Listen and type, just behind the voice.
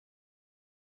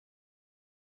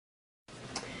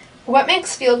What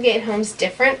makes Fieldgate Homes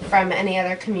different from any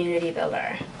other community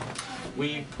builder?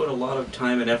 We put a lot of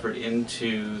time and effort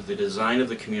into the design of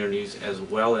the communities, as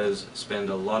well as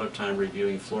spend a lot of time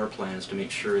reviewing floor plans to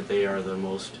make sure they are the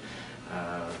most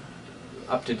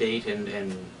up-to-date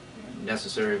and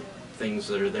necessary things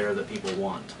that are there that people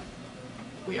want.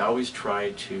 We always try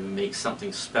to make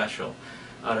something special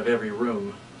out of every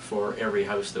room for every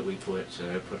house that we put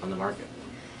on the market.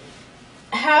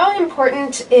 How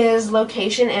important is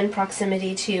location and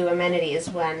proximity to amenities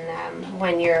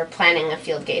when you're planning a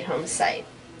Fieldgate Homes site?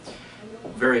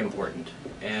 Very important.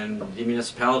 And the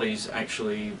municipalities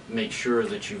actually make sure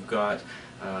that you've got,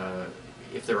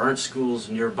 if there aren't schools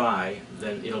nearby,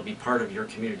 then it'll be part of your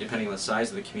community, depending on the size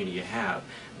of the community you have.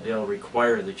 They'll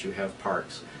require that you have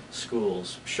parks,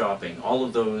 schools, shopping, all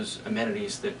of those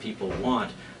amenities that people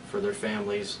want for their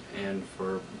families and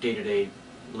for day-to-day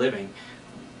living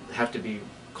have to be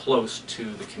close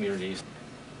to the communities.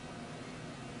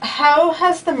 How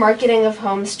has the marketing of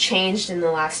homes changed in the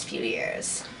last few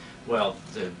years? Well,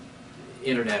 the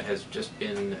internet has just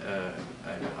been a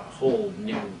whole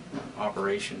new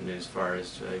operation as far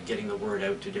as getting the word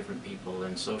out to different people,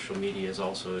 and social media is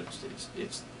also,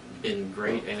 it's been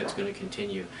great, and it's going to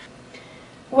continue.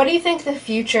 What do you think the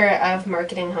future of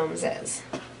marketing homes is?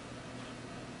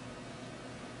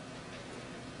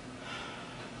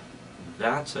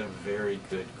 That's a very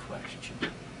good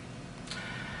question.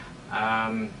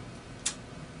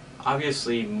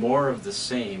 Obviously, more of the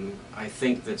same. I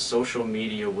think that social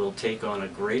media will take on a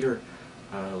greater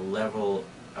level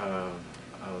of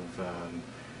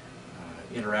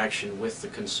interaction with the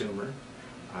consumer,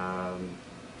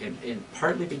 and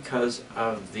partly because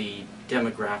of the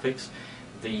demographics.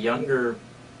 The younger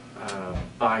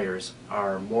buyers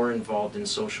are more involved in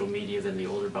social media than the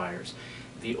older buyers.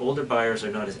 The older buyers are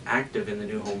not as active in the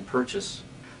new home purchase,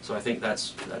 so I think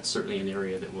that's certainly an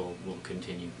area that will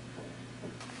continue.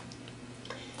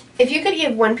 If you could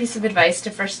give one piece of advice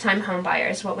to first-time home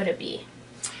buyers, what would it be?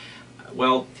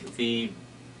 Well,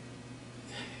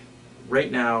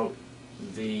 right now,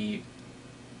 the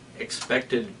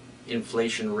expected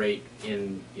inflation rate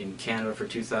in Canada for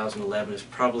 2011 is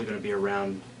probably going to be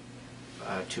around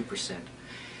 2%.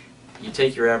 You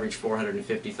take your average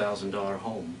 $450,000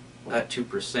 home, that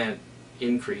 2%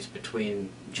 increase between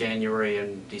January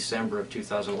and December of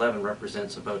 2011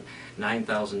 represents about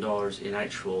 $9,000 in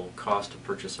actual cost to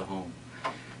purchase a home.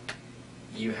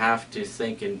 You have to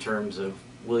think in terms of,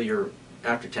 will your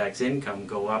after-tax income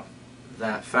go up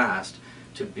that fast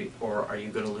or are you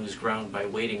going to lose ground by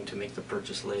waiting to make the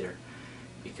purchase later?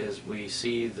 Because we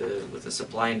see with the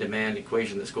supply and demand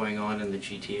equation that's going on in the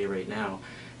GTA right now,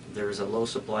 there's a low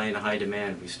supply and a high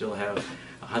demand. We still have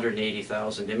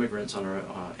 180,000 immigrants on an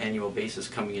annual basis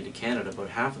coming into Canada. About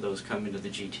half of those come into the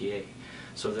GTA.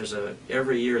 So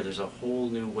every year there's a whole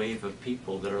new wave of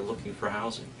people that are looking for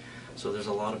housing. So there's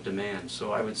a lot of demand.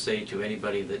 So I would say to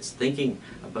anybody that's thinking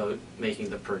about making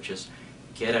the purchase,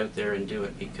 get out there and do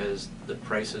it, because the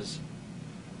prices,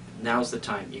 now's the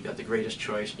time. You've got the greatest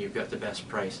choice and you've got the best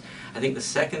price. I think the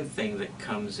second thing that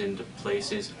comes into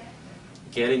place is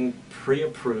getting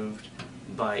pre-approved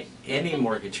by any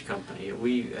mortgage company. At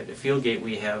Fieldgate,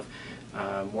 we have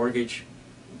mortgage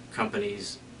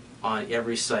companies on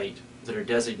every site that are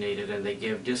designated, and they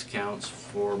give discounts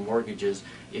for mortgages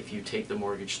if you take the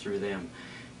mortgage through them.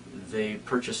 The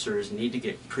purchasers need to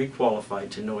get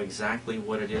pre-qualified to know exactly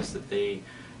what it is that they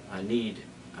need,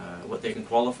 what they can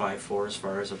qualify for as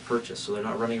far as a purchase, so they're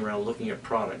not running around looking at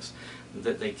products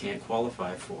that they can't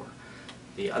qualify for.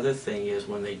 The other thing is,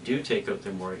 when they do take out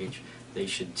their mortgage, they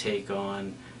should take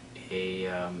on a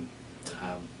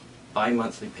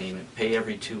bi-monthly payment, pay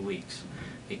every 2 weeks,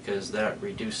 because that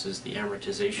reduces the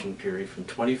amortization period from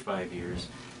 25 years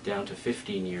down to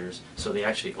 15 years, so they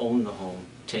actually own the home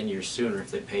 10 years sooner if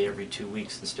they pay every 2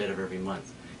 weeks instead of every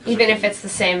month. Even if it's the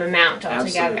same amount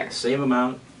altogether? Absolutely, same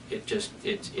amount.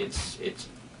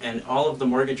 And all of the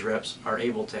mortgage reps are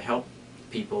able to help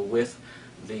people with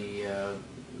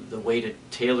the way to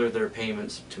tailor their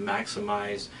payments to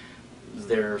maximize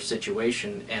their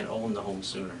situation and own the home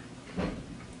sooner.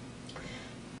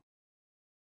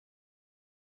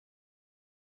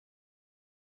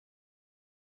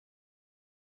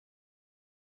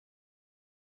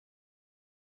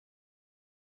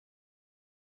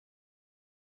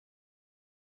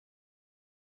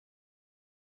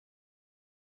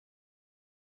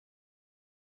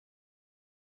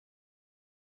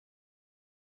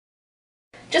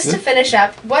 Just to finish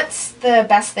up, what's the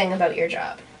best thing about your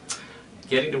job?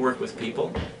 Getting to work with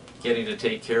people, getting to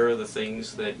take care of the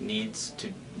things that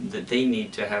they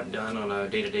need to have done on a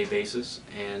day-to-day basis,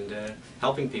 and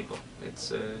helping people.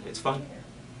 It's fun.